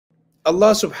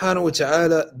Allah subhanahu wa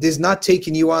ta'ala is not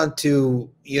taking you on to,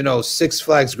 Six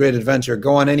Flags Great Adventure,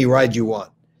 go on any ride you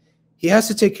want. He has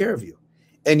to take care of you.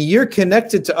 And you're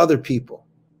connected to other people.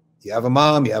 You have a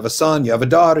mom, you have a son, you have a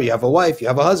daughter, you have a wife, you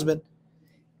have a husband.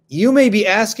 You may be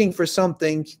asking for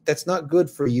something that's not good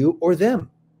for you or them.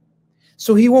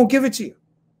 So he won't give it to you.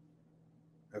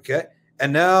 Okay?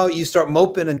 And now you start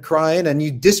moping and crying and you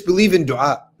disbelieve in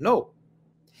dua. No.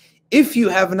 If you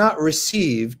have not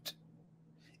received,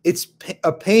 it's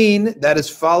a pain that is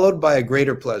followed by a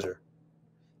greater pleasure.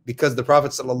 Because the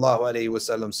Prophet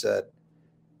ﷺ said,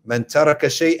 "Man taraka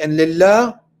shay'an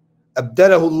lillah,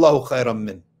 abdalahu Allahu khayran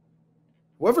min."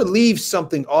 Whoever leaves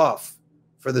something off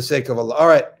for the sake of Allah. All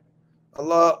right,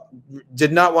 Allah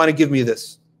did not want to give me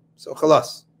this. So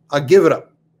khalas, I'll give it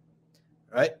up.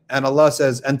 Right? And Allah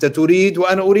says, "Anta turid wa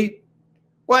ana urid,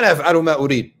 wa ana af'alu ma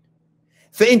urid.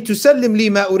 Fa in tusallim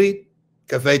li ma urid,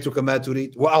 kafaytuka ma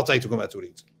turid, wa a'taytuka ma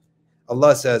turid."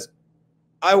 Allah says,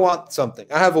 I want something.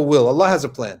 I have a will. Allah has a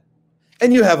plan.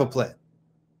 And you have a plan.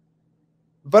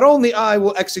 But only I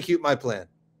will execute my plan.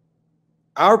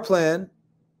 Our plan,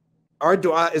 our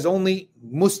dua is only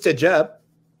mustajab,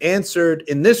 answered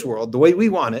in this world the way we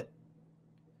want it,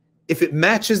 if it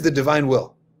matches the divine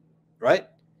will. Right?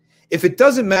 If it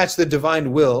doesn't match the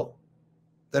divine will,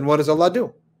 then what does Allah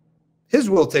do? His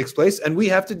will takes place and we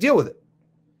have to deal with it.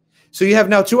 So you have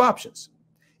now two options.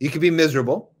 You can be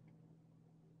miserable.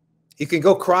 You can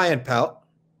go cry and pout.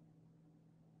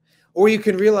 Or you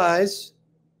can realize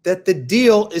that the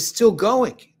deal is still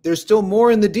going. There's still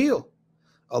more in the deal.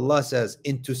 Allah says,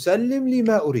 "In tusallim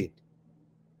lima urid."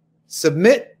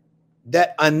 Submit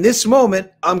that on this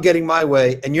moment, I'm getting my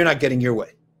way and you're not getting your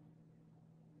way.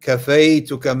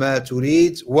 Kafaytuka ma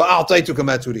turid wa a'taytuka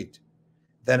ma turid.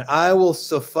 Then I will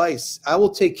suffice. I will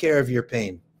take care of your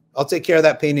pain. I'll take care of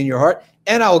that pain in your heart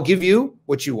and I will give you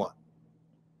what you want.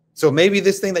 So maybe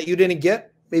this thing that you didn't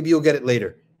get, maybe you'll get it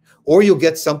later. Or you'll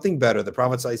get something better. The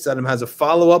Prophet ﷺ has a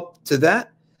follow-up to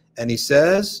that. And he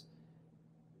says,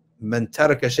 "Man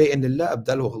taraka shay'an lillah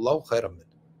abdalahu Allahu khayran min."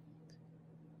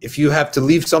 If you have to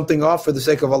leave something off for the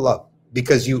sake of Allah,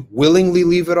 because you willingly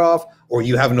leave it off, or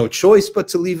you have no choice but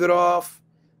to leave it off,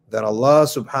 then Allah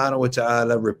subhanahu wa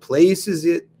ta'ala replaces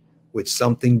it with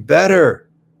something better.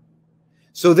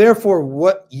 So therefore,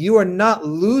 what you are not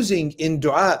losing in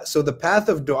dua, so the path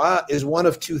of dua is one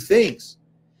of two things.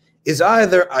 Is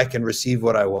either I can receive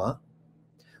what I want,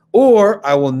 or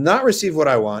I will not receive what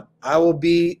I want. I will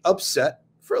be upset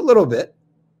for a little bit,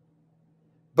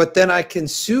 but then I can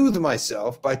soothe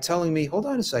myself by telling me, hold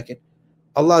on a second,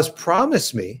 Allah's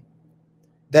promised me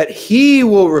that He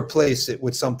will replace it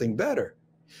with something better.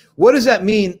 What does that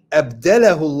mean?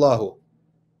 Abdalahu Allahu.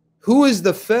 Who is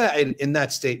the fa'il in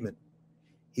that statement?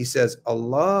 He says,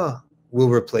 Allah will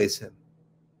replace him.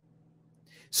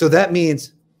 So that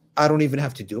means I don't even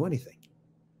have to do anything.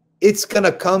 It's going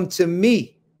to come to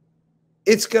me.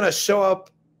 It's going to show up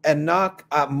and knock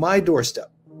at my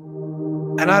doorstep.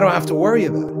 And I don't have to worry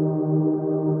about it.